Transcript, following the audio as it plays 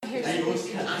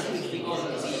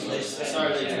It's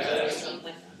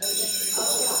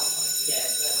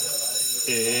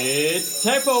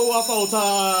Tefl Waffle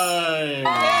time!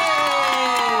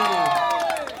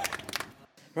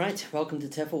 Right, welcome to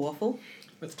Tefl Waffle.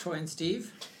 With Troy and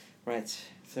Steve. Right,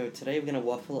 so today we're going to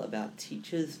waffle about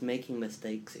teachers making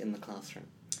mistakes in the classroom.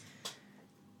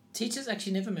 Teachers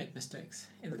actually never make mistakes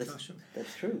in the classroom.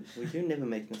 That's true. We do never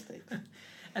make mistakes.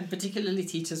 And particularly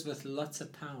teachers with lots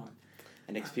of power.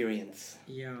 And experience.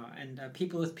 And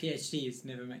people with PhDs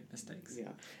never make mistakes. Yeah,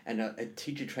 and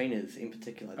teacher trainers in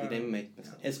particular, they never make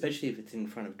mistakes, especially if it's in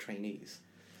front of trainees.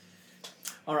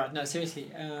 All right, no, seriously.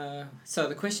 So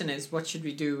the question is, what should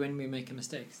we do when we make a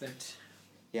mistake?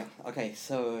 Yeah, okay,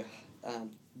 so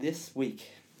this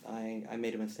week I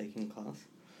made a mistake in class.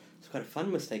 It's quite a fun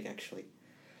mistake, actually.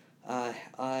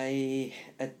 A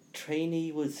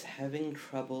trainee was having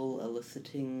trouble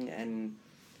eliciting and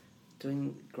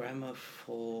doing grammar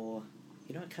for...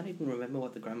 I can't even remember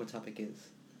what the grammar topic is.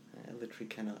 I literally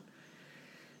cannot.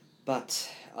 But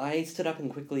I stood up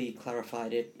and quickly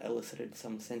clarified it, elicited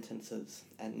some sentences,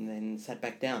 and then sat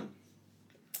back down.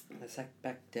 I sat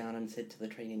back down and said to the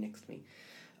trainee next to me,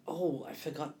 "Oh, I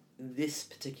forgot this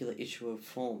particular issue of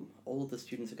form. All of the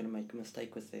students are going to make a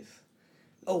mistake with this.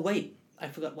 Oh, wait, I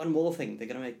forgot one more thing. They're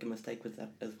going to make a mistake with that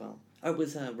as well." Oh, it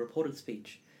was a reported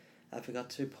speech. I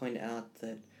forgot to point out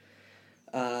that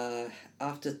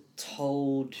after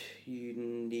told you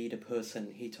need a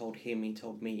person, he told him, he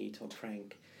told me, he told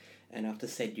Frank, and after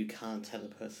said you can't tell a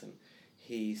person,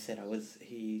 he said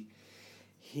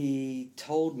he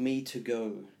told me to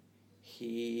go.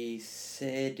 He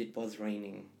said it was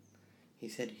raining. He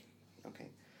said, okay.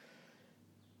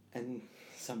 And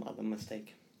some other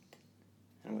mistake.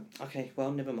 And I went, okay,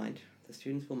 well, never mind. The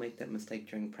students will make that mistake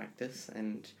during practice,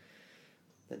 and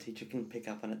the teacher can pick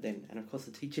up on it then. And of course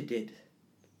the teacher did.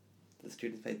 The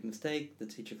students made the mistake, the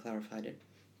teacher clarified it.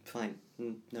 Fine,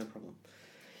 no problem.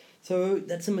 So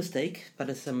that's a mistake, but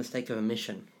it's a mistake of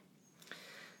omission.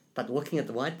 But looking at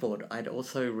the whiteboard, I'd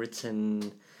also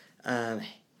written,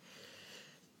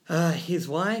 his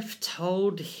wife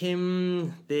told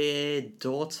him their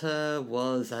daughter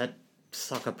was at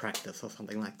soccer practice or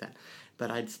something like that. But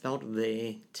I'd spelled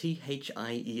their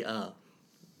Thier,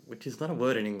 which is not a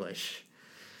word in English.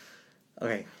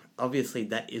 Okay, obviously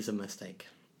that is a mistake.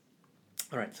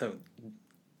 Alright, so...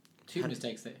 Two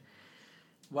mistakes there.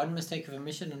 One mistake of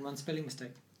omission and one spelling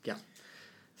mistake. Yeah.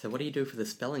 So what do you do for the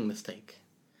spelling mistake?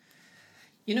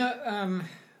 When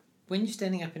you're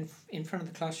standing up in front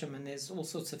of the classroom and there's all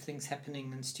sorts of things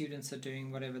happening and students are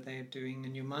doing whatever they're doing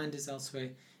and your mind is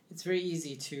elsewhere, it's very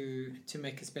easy to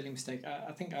make a spelling mistake.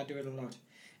 I think I do it a lot.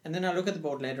 And then I look at the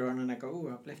board later on and I go, oh,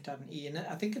 I've left out an E. And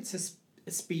I think it's a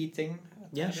speed thing.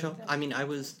 Yeah, sure. I mean, I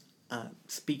was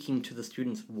speaking to the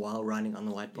students while writing on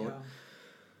the whiteboard.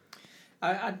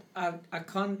 Yeah. I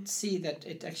can't see that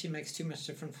it actually makes too much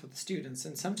difference for the students.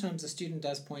 And sometimes the student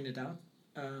does point it out.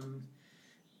 And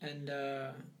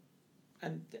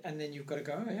then you've got to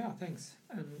go, oh, yeah, thanks.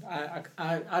 And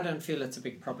I don't feel it's a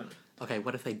big problem. Okay,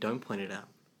 what if they don't point it out?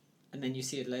 And then you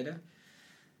see it later?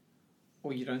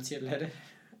 Or you don't see it later?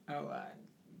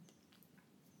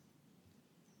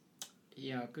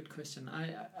 Yeah, good question.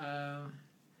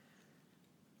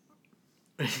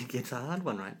 It's a hard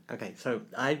one, right? Okay, so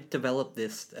I've developed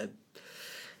this,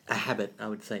 a habit, I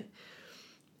would say.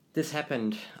 This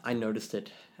happened, I noticed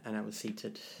it, and I was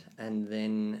seated, and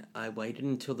then I waited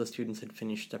until the students had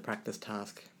finished a practice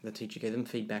task. The teacher gave them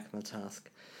feedback on the task,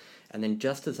 and then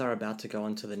just as they were about to go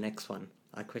on to the next one,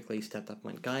 I quickly stepped up and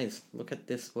went, "Guys, look at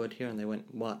this word here," and they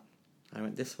went, "What?" I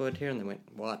went, "This word here," and they went,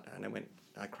 "What?" And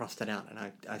I crossed it out, and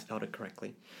I spelled it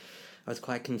correctly. I was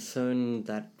quite concerned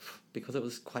that, because it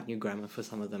was quite new grammar for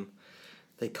some of them,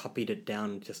 they copied it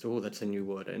down, just, oh, that's a new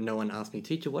word. And no one asked me,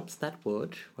 "Teacher, what's that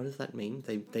word? What does that mean?"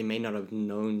 They may not have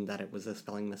known that it was a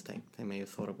spelling mistake. They may have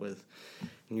thought it was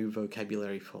new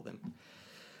vocabulary for them.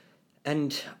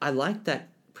 And I like that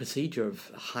procedure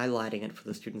of highlighting it for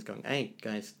the students, going, "Hey,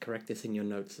 guys, correct this in your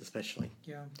notes especially."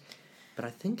 Yeah. But I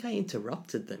think I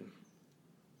interrupted them.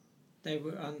 They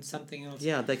were on something else.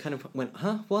 Yeah, they kind of went,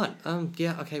 "Huh? What?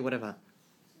 Yeah, okay, whatever."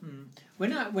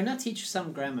 When I teach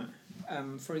some grammar,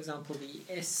 for example, the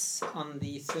S on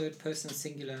the third person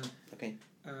singular, okay,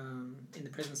 in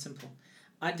the present simple,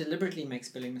 I deliberately make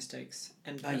spelling mistakes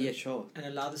and yeah, sure, and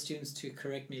allow the students to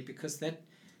correct me, because that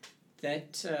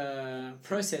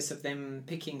process of them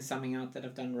picking something out that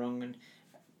I've done wrong, and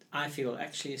I feel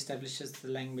actually establishes the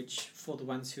language for the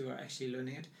ones who are actually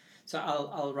learning it. So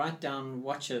I'll write down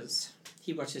watches.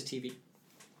 He watches TV.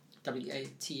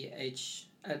 WATCH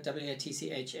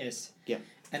WATCHS. Yeah.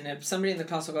 And if somebody in the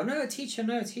class will go, no, teacher,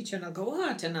 and I'll go,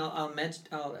 what? And I'll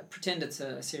pretend it's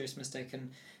a serious mistake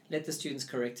and let the students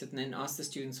correct it, and then ask the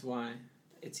students why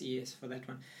it's ES for that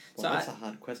one. Well, so that's a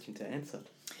hard question to answer.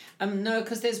 No,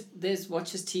 because there's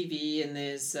watches TV and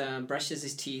there's brushes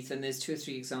his teeth, and there's 2 or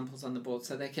 3 examples on the board,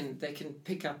 so they can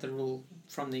pick out the rule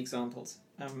from the examples,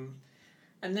 and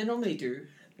they normally do.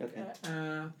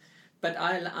 Okay. But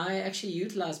I actually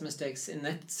utilize mistakes in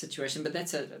that situation, but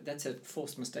that's a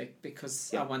forced mistake because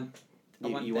yeah.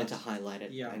 you want to highlight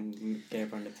it and get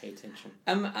everyone to pay attention.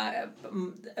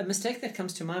 A mistake that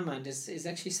comes to my mind is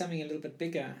actually something a little bit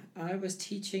bigger. I was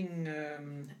teaching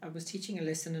a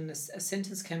lesson, and a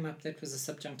sentence came up that was a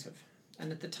subjunctive.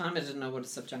 And at the time, I didn't know what a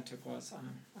subjunctive was. I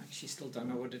actually still don't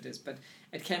know what it is. But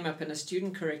it came up, and a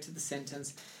student corrected the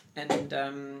sentence, and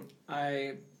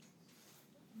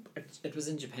it was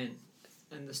in Japan.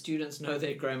 And the students know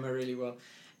their grammar really well.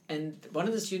 And one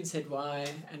of the students said, why?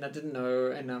 And I didn't know,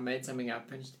 and I made something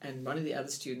up. And one of the other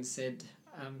students said,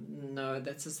 no,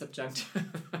 that's a subjunctive.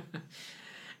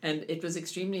 And it was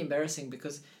extremely embarrassing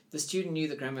because the student knew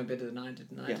the grammar better than I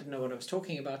did, and I didn't know what I was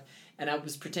talking about. And I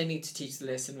was pretending to teach the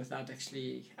lesson without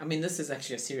actually... I mean, this is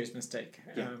actually a serious mistake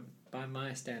by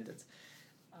my standards.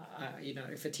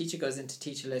 If a teacher goes in to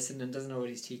teach a lesson and doesn't know what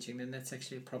he's teaching, then that's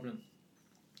actually a problem.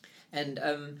 And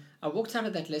I walked out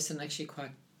of that lesson actually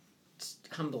quite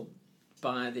humbled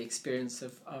by the experience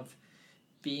of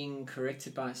being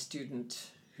corrected by a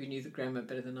student who knew the grammar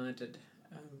better than I did.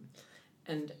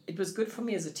 And it was good for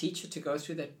me as a teacher to go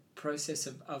through that process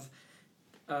of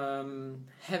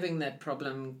having that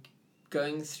problem,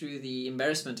 going through the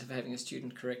embarrassment of having a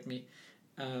student correct me.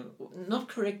 Not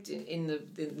correct in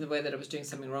the way that I was doing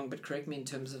something wrong, but correct me in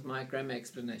terms of my grammar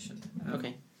explanation.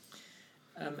 Okay.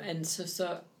 And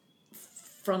so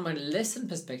from a lesson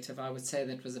perspective, I would say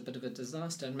that was a bit of a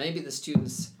disaster. And maybe the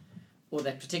students, or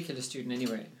that particular student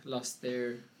anyway, lost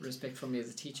their respect for me as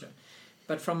a teacher.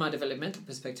 But from my developmental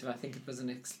perspective, I think it was an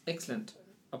excellent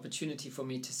opportunity for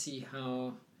me to see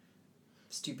how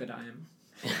stupid I am.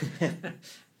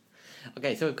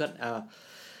 Okay, so we've got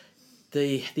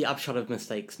the upshot of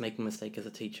mistakes, making a mistake as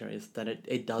a teacher, is that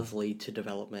it does lead to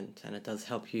development, and it does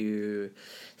help you.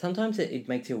 Sometimes it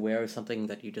makes you aware of something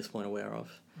that you just weren't aware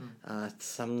of.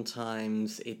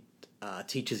 Sometimes it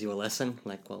teaches you a lesson,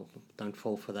 like, well, don't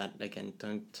fall for that again,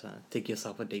 don't dig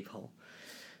yourself a deep hole.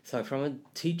 So from a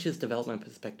teacher's development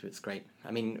perspective, it's great.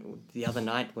 I mean, the other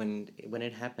night when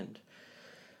it happened,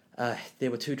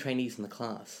 there were 2 trainees in the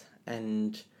class,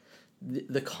 and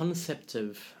the concept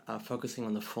of focusing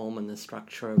on the form and the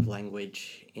structure of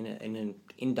language in an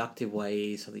inductive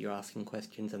way, so that you're asking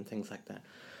questions and things like that,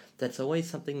 that's always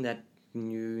something that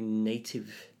new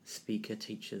native speaker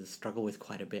teachers struggle with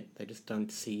quite a bit. They just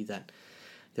don't see that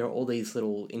there are all these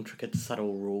little intricate,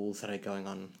 subtle rules that are going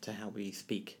on to how we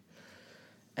speak.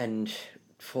 And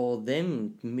for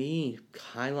them, me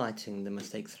highlighting the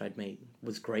mistakes that I'd made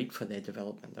was great for their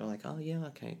development. They're like, oh,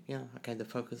 okay, the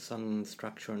focus on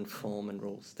structure and form and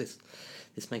rules.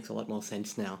 This makes a lot more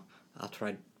sense now after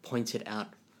I'd pointed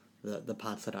out the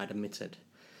parts that I'd omitted.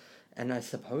 And I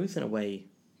suppose, in a way,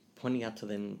 pointing out to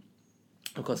them,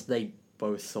 of course, they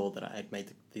both saw that I'd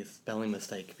made this spelling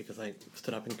mistake because I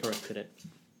stood up and corrected it.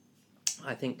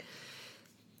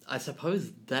 I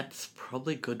suppose that's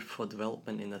probably good for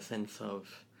development in the sense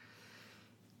of,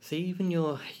 see, even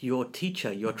your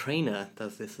teacher, your trainer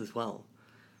does this as well.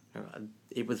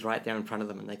 It was right there in front of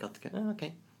them, and they got to go, oh,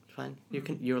 okay, fine.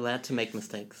 You're allowed to make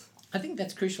mistakes. I think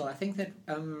that's crucial. I think that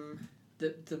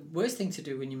the worst thing to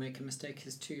do when you make a mistake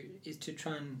is to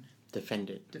try and defend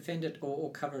it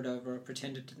or cover it over or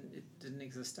pretend it didn't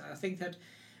exist. I think that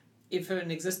if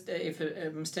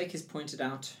a mistake is pointed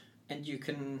out and you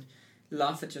can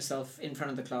laugh at yourself in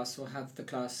front of the class or have the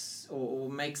class or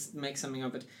make something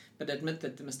of it, but admit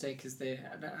that the mistake is there,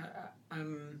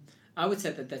 I would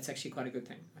say that that's actually quite a good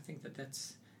thing. I think that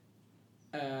that's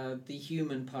the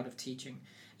human part of teaching.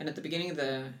 And at the beginning of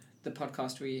the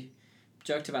podcast, we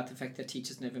joked about the fact that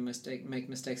teachers never make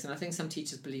mistakes, and I think some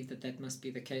teachers believe that must be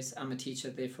the case. I'm a teacher,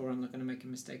 therefore I'm not going to make a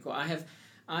mistake, or I have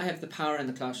the power in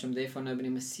the classroom, therefore nobody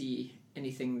must see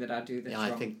anything that I do that's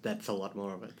wrong. I think that's a lot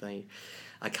more of it.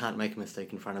 I can't make a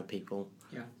mistake in front of people.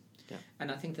 Yeah. And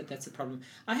I think that's a problem.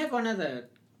 I have one other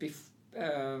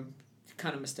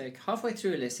kind of mistake. Halfway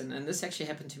through a lesson, and this actually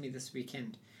happened to me this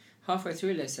weekend, halfway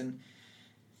through a lesson,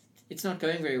 it's not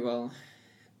going very well.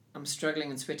 I'm struggling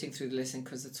and sweating through the lesson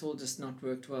because it's all just not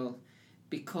worked well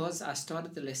because I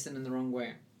started the lesson in the wrong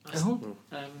way.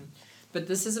 But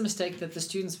this is a mistake that the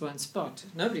students won't spot.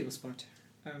 Nobody will spot.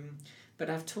 But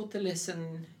I've taught the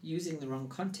lesson using the wrong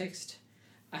context.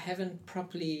 I haven't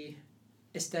properly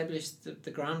established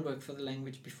the groundwork for the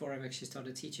language before I've actually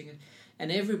started teaching it,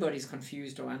 and everybody's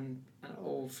confused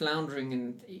or floundering,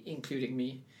 and including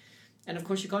me. And of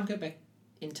course, you can't go back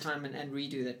in time and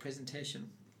redo that presentation.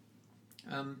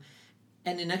 And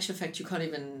in actual fact, you can't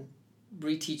even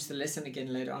reteach the lesson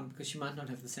again later on, because you might not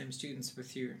have the same students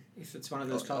with you if it's one of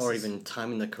those classes. Or even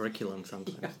time in the curriculum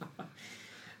sometimes. Yeah.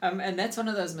 And that's one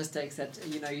of those mistakes that,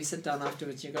 you sit down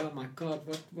afterwards, you go, oh my God,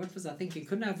 what was I thinking?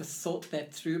 Couldn't I have thought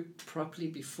that through properly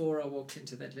before I walked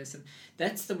into that lesson?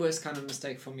 That's the worst kind of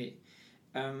mistake for me,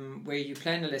 where you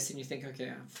plan a lesson, you think,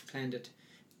 okay, I've planned it.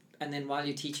 And then while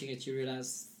you're teaching it, you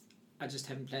realize, I just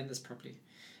haven't planned this properly.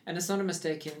 And it's not a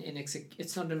mistake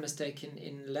it's not a mistake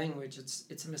in language,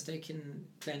 it's a mistake in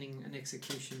planning and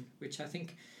execution, which I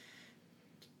think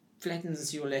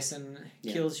flattens your lesson,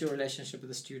 kills your relationship with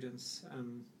the students.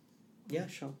 Yeah,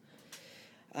 sure.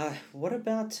 What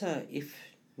about if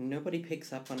nobody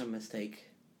picks up on a mistake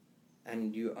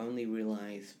and you only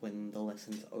realize when the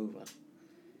lesson's over?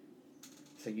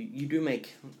 So you do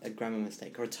make a grammar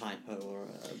mistake or a typo or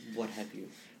what have you.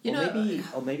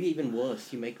 Or maybe even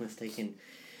worse, you make a mistake in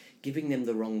giving them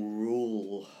the wrong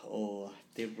rule or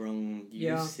the wrong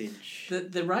usage.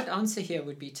 The right answer here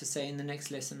would be to say, in the next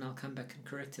lesson I'll come back and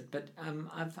correct it. But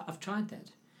I've tried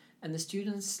that, and the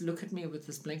students look at me with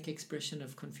this blank expression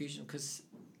of confusion, because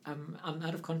I'm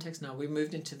out of context now. We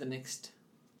moved into the next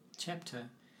chapter,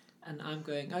 and I'm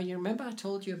going, oh, you remember I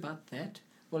told you about that?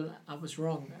 Well, I was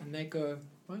wrong. And they go,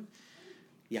 what?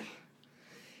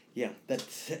 Yeah,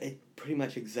 that's pretty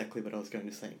much exactly what I was going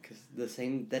to say, because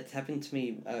that's happened to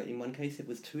me. In one case, it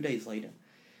was 2 days later.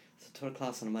 So I taught a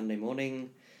class on a Monday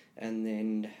morning, and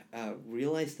then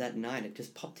realized that night, it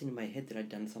just popped into my head that I'd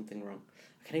done something wrong.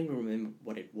 I can't even remember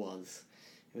what it was.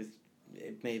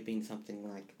 It may have been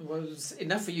something like... Well, it was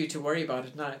enough for you to worry about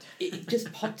at night. It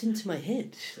just popped into my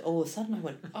head. All of a sudden I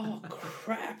went, oh,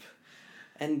 crap.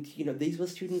 And, these were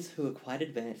students who were quite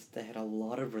advanced. They had a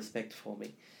lot of respect for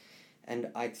me.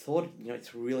 And I thought,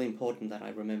 it's really important that I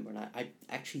remember. And I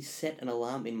actually set an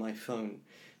alarm in my phone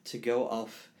to go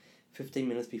off 15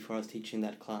 minutes before I was teaching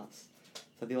that class.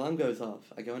 So the alarm goes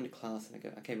off. I go into class and I go,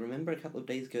 okay, remember a couple of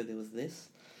days ago there was this?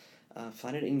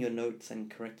 Find it in your notes and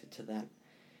correct it to that.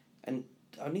 And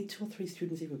only 2 or 3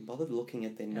 students even bothered looking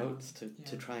at their notes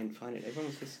to try and find it. Everyone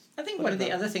was just... I think one of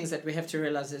the other things that we have to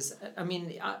realize is,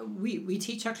 we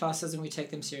teach our classes and we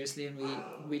take them seriously, and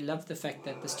we love the fact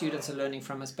that the students are learning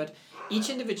from us, but each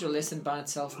individual lesson by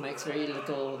itself makes very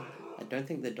little... I don't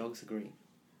think the dogs agree.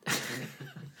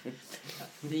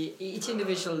 Each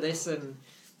individual lesson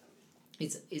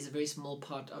is a very small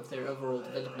part of their overall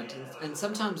development, and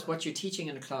sometimes what you're teaching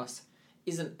in a class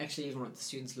isn't actually even what the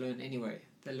students learn anyway.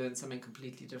 They learn something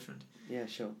completely different. Yeah,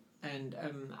 sure. And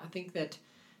I think that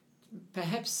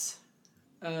perhaps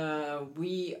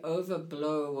we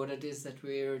overblow what it is that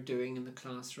we're doing in the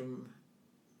classroom.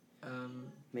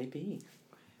 Maybe.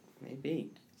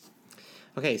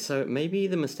 Okay, so maybe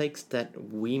the mistakes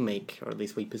that we make, or at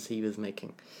least we perceive as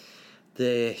making,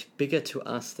 they're bigger to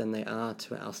us than they are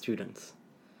to our students.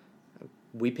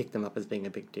 We pick them up as being a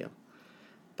big deal.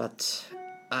 But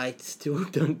I still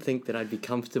don't think that I'd be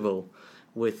comfortable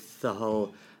with the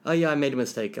whole, oh yeah, I made a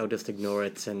mistake, I'll just ignore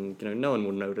it, and no one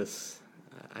will notice.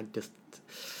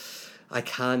 I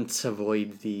can't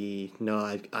avoid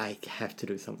I have to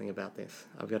do something about this.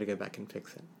 I've got to go back and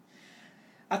fix it.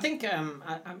 I think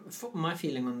my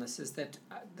feeling on this is that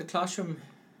the classroom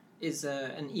is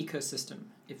an ecosystem,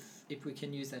 if we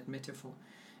can use that metaphor,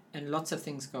 and lots of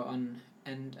things go on,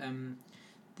 and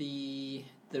the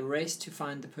race to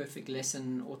find the perfect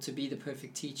lesson or to be the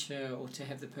perfect teacher or to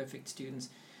have the perfect students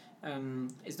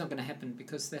is not going to happen,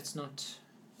 because that's not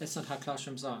how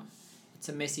classrooms are. It's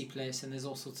a messy place, and there's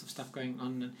all sorts of stuff going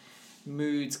on, and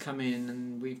moods come in,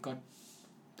 and we've got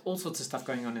all sorts of stuff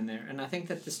going on in there. And I think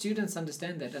that the students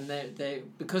understand that, and they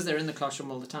because they're in the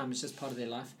classroom all the time, it's just part of their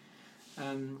life.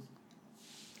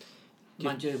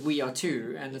 Mind you, we are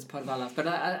too, and it's part of our life. But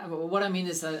what I mean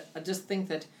is I just think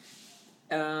that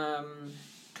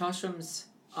classrooms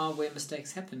are where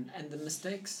mistakes happen, and the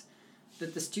mistakes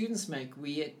that the students make,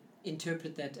 we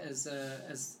interpret that as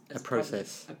a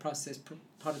process.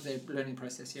 Part of their learning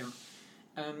process,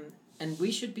 and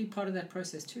we should be part of that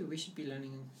process too. We should be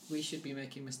learning. We should be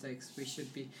making mistakes. We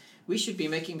should be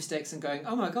making mistakes and going,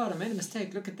 oh my God, I made a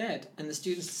mistake, look at that. And the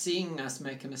students seeing us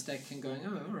make a mistake and going,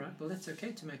 oh, all right, well, that's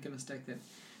okay to make a mistake then.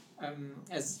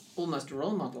 As almost a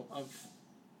role model of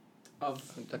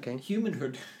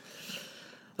humanhood.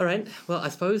 All right, well, I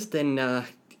suppose then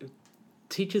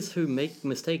teachers who make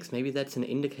mistakes, maybe that's an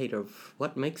indicator of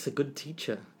what makes a good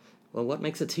teacher. Well, what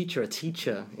makes a teacher? A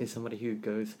teacher is somebody who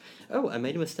goes, "Oh, I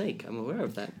made a mistake. I'm aware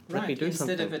of that. Let me do Instead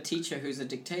something." of a teacher who's a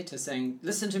dictator saying,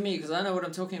 "Listen to me, because I know what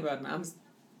I'm talking about," and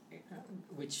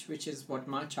which is what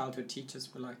my childhood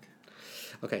teachers were like.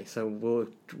 Okay, so we'll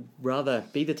rather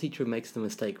be the teacher who makes the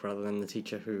mistake rather than the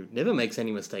teacher who never makes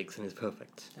any mistakes and is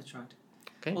perfect. That's right.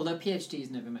 Okay. Although PhDs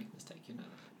never make mistakes, you know.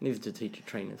 Neither do teacher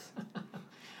trainers.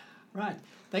 Right.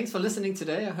 Thanks for listening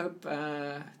today. I hope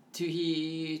to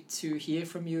hear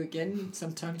from you again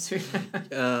sometime soon.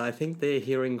 I think they're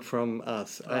hearing from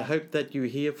us. I hope that you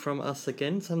hear from us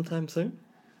again sometime soon.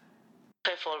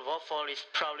 TEFL Waffle is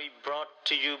proudly brought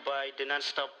to you by the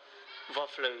Non-Stop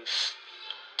Wafflers.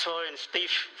 Tor and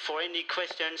Steve, for any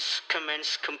questions,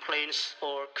 comments, complaints,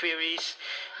 or queries,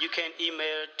 you can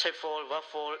email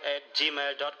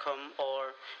teflwaffle@gmail.com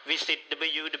or visit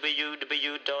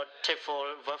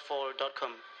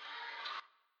www.teflwaffle.com.